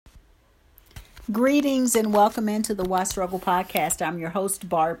Greetings and welcome into the Why Struggle podcast. I'm your host,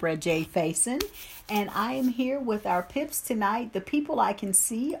 Barbara J. Faison, and I am here with our pips tonight. The people I can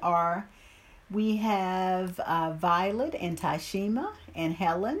see are, we have Violet and Tashima and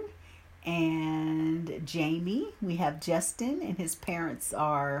Helen and Jamie. We have Justin and his parents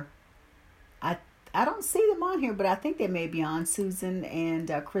are, I don't see them on here, but I think they may be on, Susan and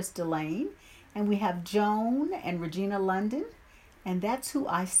Krista Lane. And we have Joan and Regina London. And that's who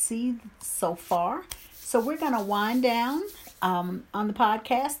I see so far. So we're going to wind down on the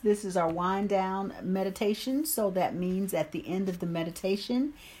podcast. This is our wind down meditation. So that means at the end of the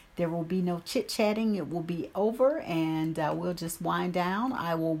meditation, there will be no chit-chatting. It will be over and we'll just wind down.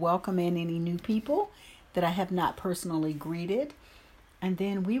 I will welcome in any new people that I have not personally greeted. And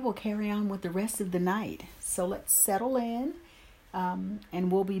then we will carry on with the rest of the night. So let's settle in.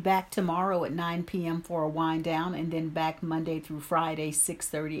 And we'll be back tomorrow at 9 p.m. for a wind down, and then back Monday through Friday,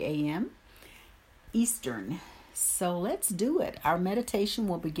 6:30 a.m. Eastern. So let's do it. Our meditation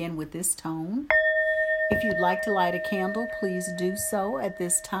will begin with this tone. If you'd like to light a candle, please do so at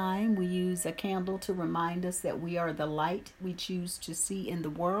this time. We use a candle to remind us that we are the light we choose to see in the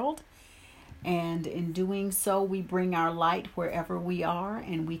world. And in doing so, we bring our light wherever we are,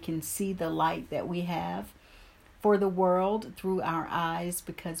 and we can see the light that we have for the world through our eyes,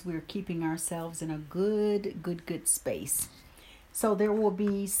 because we're keeping ourselves in a good space. So there will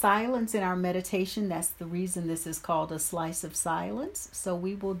be silence in our meditation. That's the reason this is called a slice of silence. So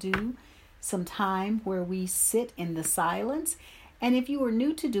we will do some time where we sit in the silence. And if you are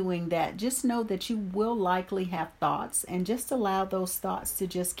new to doing that, just know that you will likely have thoughts, and just allow those thoughts to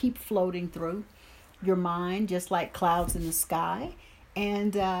just keep floating through your mind, just like clouds in the sky.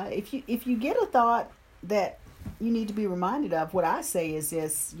 And if you get a thought that you need to be reminded of, what I say is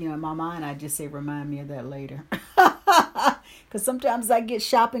this, in my mind, I just say, remind me of that later. Because sometimes I get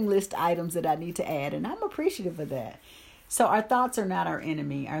shopping list items that I need to add, and I'm appreciative of that. So our thoughts are not our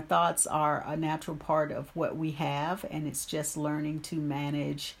enemy. Our thoughts are a natural part of what we have, and it's just learning to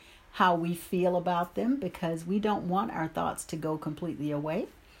manage how we feel about them, because we don't want our thoughts to go completely away,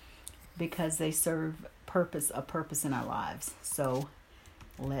 because they serve a purpose in our lives. So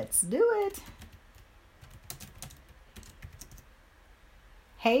let's do it.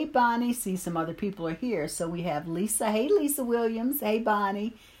 Hey, Bonnie. See, some other people are here. So we have Lisa. Hey, Lisa Williams. Hey,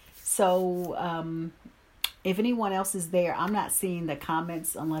 Bonnie. So if anyone else is there, I'm not seeing the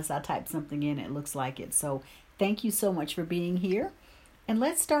comments unless I type something in. It looks like it. So thank you so much for being here. And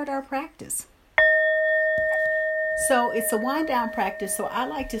let's start our practice. So it's a wind down practice. So I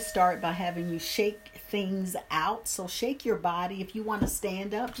like to start by having you shake things out. So shake your body. If you want to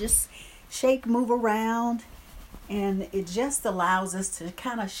stand up, just shake, move around. And it just allows us to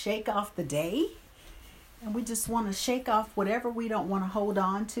kind of shake off the day. And we just want to shake off whatever we don't want to hold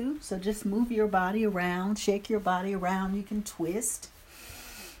on to. So just move your body around, shake your body around. You can twist.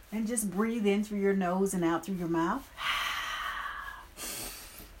 And just breathe in through your nose and out through your mouth.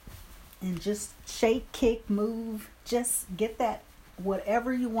 And just shake, kick, move. Just get that,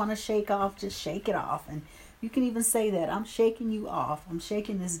 whatever you want to shake off, just shake it off. And you can even say that, I'm shaking you off. I'm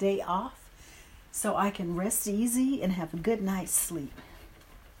shaking this day off, so I can rest easy and have a good night's sleep.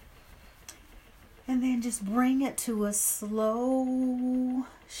 And then just bring it to a slow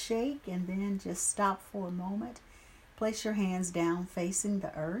shake, and then just stop for a moment. Place your hands down facing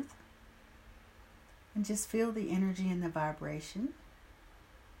the earth. And just feel the energy and the vibration.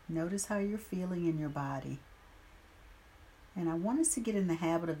 Notice how you're feeling in your body. And I want us to get in the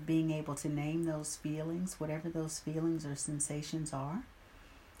habit of being able to name those feelings, whatever those feelings or sensations are.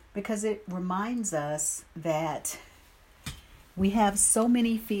 Because it reminds us that we have so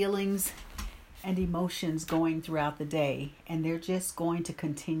many feelings and emotions going throughout the day, and they're just going to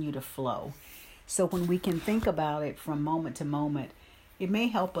continue to flow. So when we can think about it from moment to moment, it may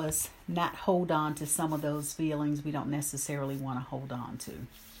help us not hold on to some of those feelings we don't necessarily want to hold on to.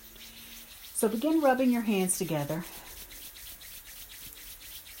 So begin rubbing your hands together.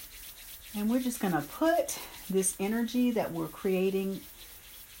 And we're just going to put this energy that we're creating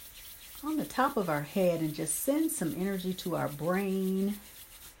on the top of our head and just send some energy to our brain.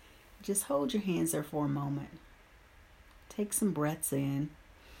 Just hold your hands there for a moment. Take some breaths in.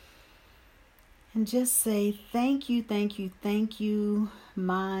 And just say, thank you,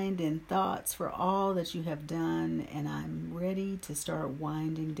 mind and thoughts, for all that you have done. And I'm ready to start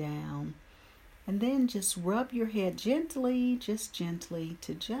winding down. And then just rub your head gently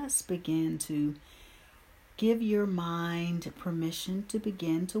to just begin to give your mind permission to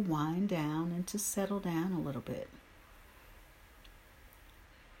begin to wind down and to settle down a little bit.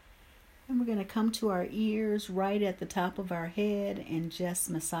 And we're going to come to our ears right at the top of our head and just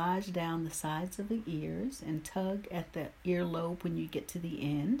massage down the sides of the ears and tug at the earlobe when you get to the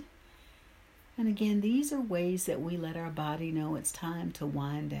end. And again, these are ways that we let our body know it's time to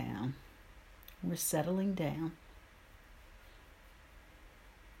wind down. We're settling down.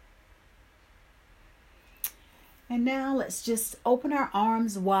 And now let's just open our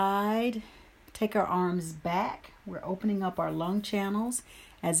arms wide. Take our arms back. We're opening up our lung channels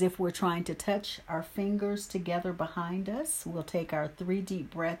as if we're trying to touch our fingers together behind us. We'll take our 3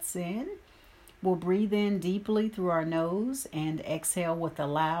 deep breaths in. We'll breathe in deeply through our nose and exhale with a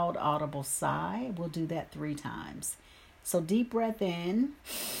loud, audible sigh. We'll do that 3 times. So deep breath in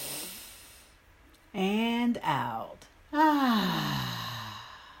and out.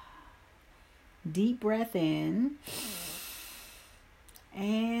 Deep breath in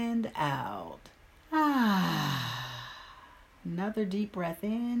and out. Another deep breath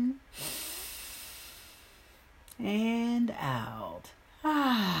in and out.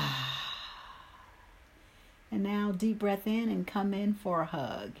 And now deep breath in and come in for a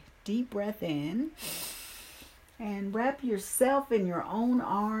hug. Deep breath in and wrap yourself in your own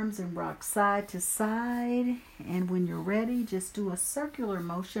arms and rock side to side. And when you're ready, just do a circular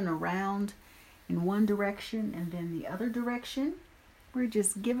motion around in one direction and then the other direction. We're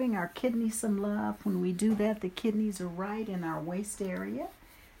just giving our kidneys some love. When we do that, the kidneys are right in our waist area.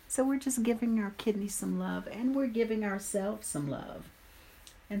 So we're just giving our kidneys some love and we're giving ourselves some love.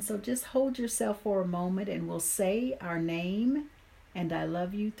 And so just hold yourself for a moment and we'll say our name and I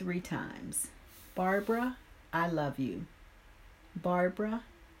love you 3 times. Barbara, I love you. Barbara,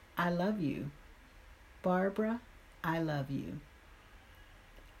 I love you. Barbara, I love you.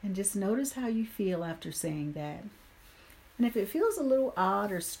 And just notice how you feel after saying that. And if it feels a little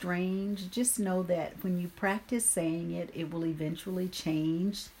odd or strange, just know that when you practice saying it, it will eventually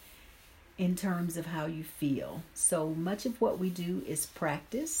change in terms of how you feel. So much of what we do is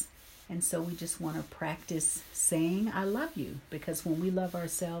practice. And so we just want to practice saying, I love you. Because when we love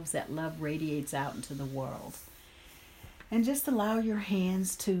ourselves, that love radiates out into the world. And just allow your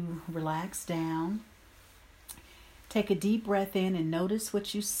hands to relax down. Take a deep breath in and notice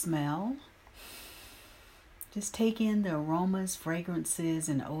what you smell. Just take in the aromas, fragrances,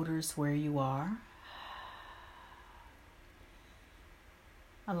 and odors where you are.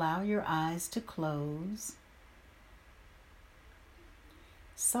 Allow your eyes to close.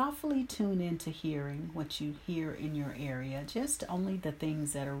 Softly tune into hearing what you hear in your area, just only the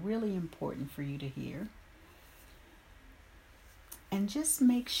things that are really important for you to hear. And just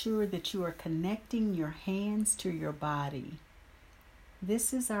make sure that you are connecting your hands to your body.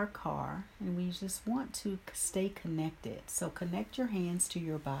 This is our car, and we just want to stay connected. So connect your hands to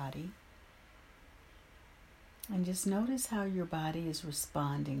your body. And just notice how your body is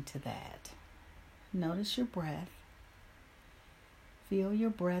responding to that. Notice your breath. Feel your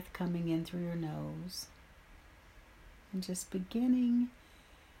breath coming in through your nose. And just beginning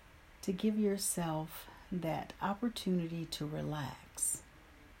to give yourself that opportunity to relax.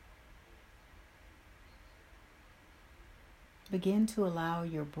 Begin to allow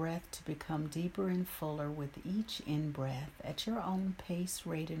your breath to become deeper and fuller with each in-breath at your own pace,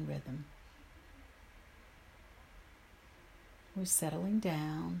 rate, and rhythm. We're settling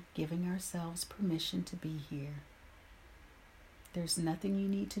down, giving ourselves permission to be here. There's nothing you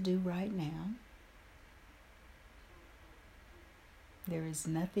need to do right now. There is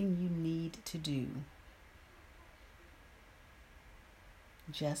nothing you need to do.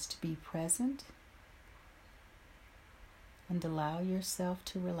 Just be present and allow yourself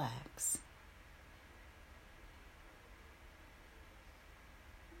to relax.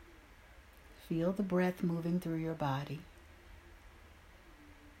 Feel the breath moving through your body.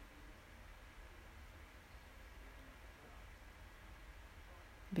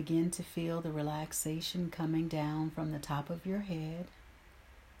 Begin to feel the relaxation coming down from the top of your head.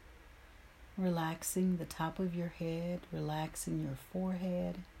 Relaxing the top of your head, relaxing your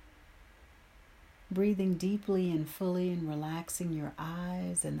forehead. Breathing deeply and fully and relaxing your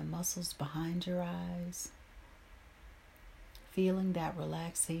eyes and the muscles behind your eyes. Feeling that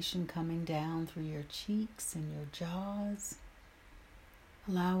relaxation coming down through your cheeks and your jaws.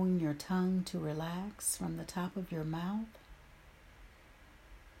 Allowing your tongue to relax from the top of your mouth.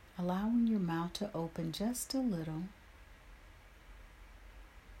 Allowing your mouth to open just a little.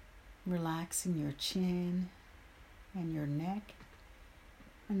 Relaxing your chin and your neck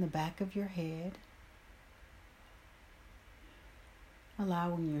and the back of your head.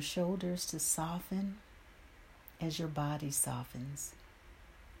 Allowing your shoulders to soften as your body softens.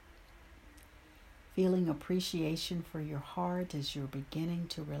 Feeling appreciation for your heart as you're beginning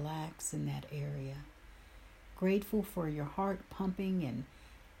to relax in that area. Grateful for your heart pumping and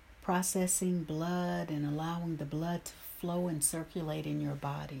processing blood and allowing the blood to flow and circulate in your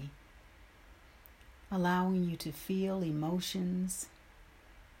body. Allowing you to feel emotions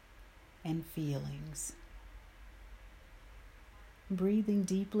and feelings. Breathing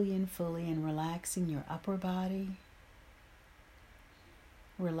deeply and fully and relaxing your upper body.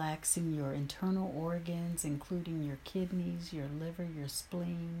 Relaxing your internal organs, including your kidneys, your liver, your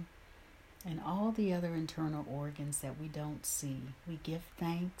spleen, and all the other internal organs that we don't see. We give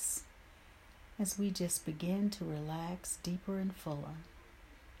thanks as we just begin to relax deeper and fuller.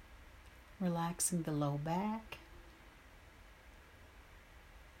 Relaxing the low back,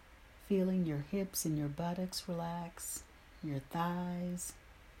 feeling your hips and your buttocks relax, your thighs,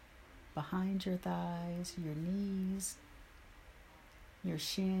 behind your thighs, your knees, your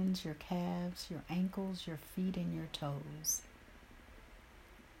shins, your calves, your ankles, your feet, and your toes.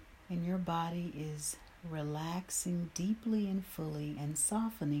 And your body is relaxing deeply and fully and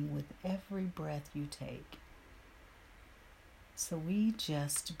softening with every breath you take. So we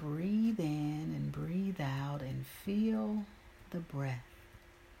just breathe in and breathe out and feel the breath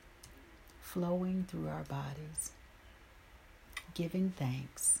flowing through our bodies, giving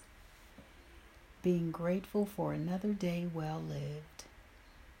thanks, being grateful for another day well lived.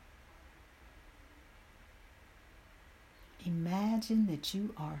 Imagine that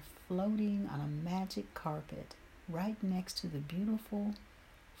you are floating on a magic carpet right next to the beautiful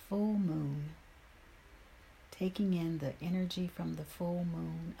full moon, taking in the energy from the full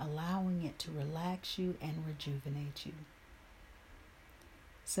moon, allowing it to relax you and rejuvenate you.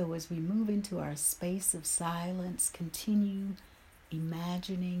 So as we move into our space of silence, continue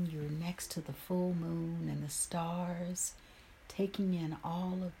imagining you're next to the full moon and the stars, taking in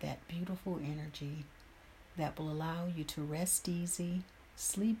all of that beautiful energy that will allow you to rest easy,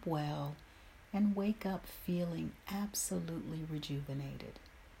 sleep well, and wake up feeling absolutely rejuvenated.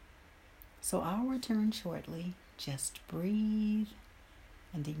 So I'll return shortly. Just breathe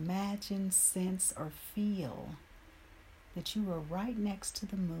and imagine, sense, or feel that you are right next to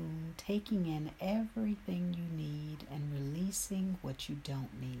the moon, taking in everything you need and releasing what you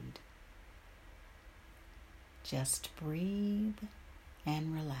don't need. Just breathe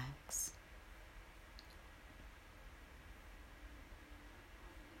and relax.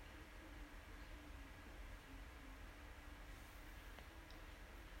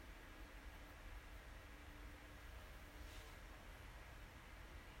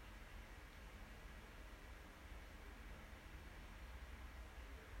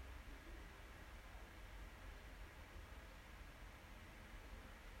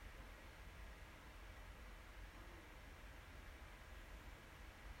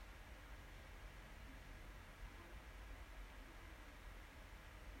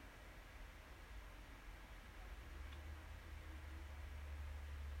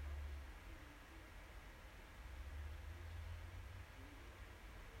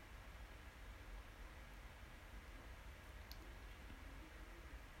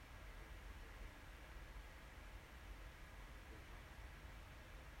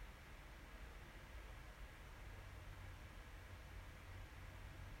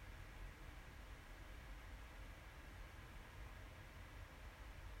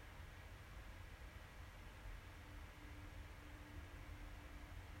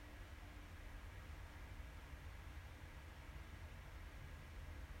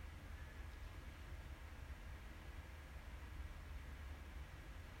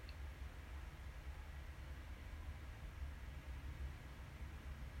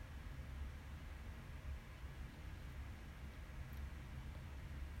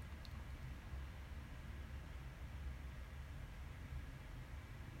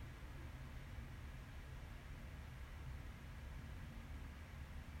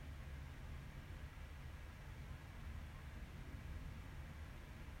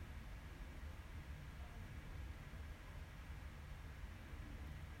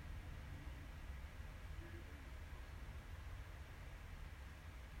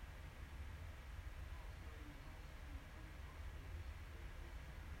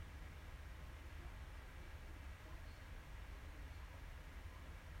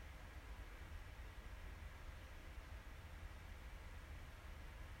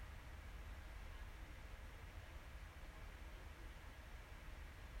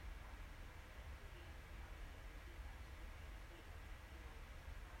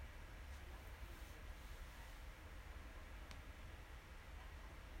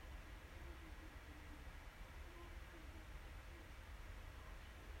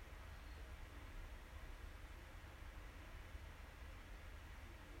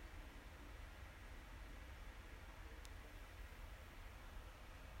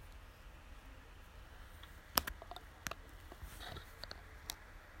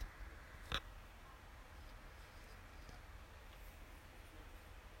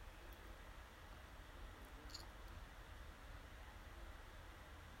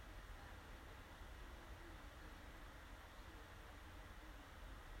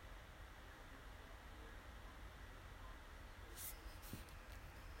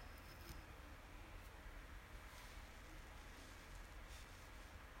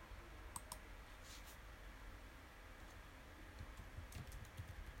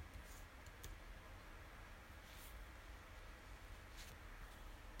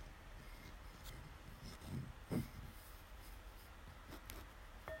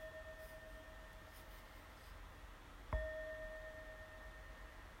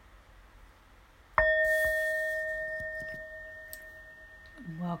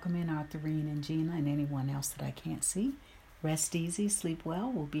 welcome in Arthurine and Gina and anyone else that I can't see. Rest easy, sleep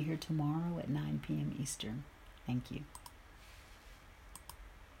well. We'll be here tomorrow at 9 p.m. Eastern. Thank you.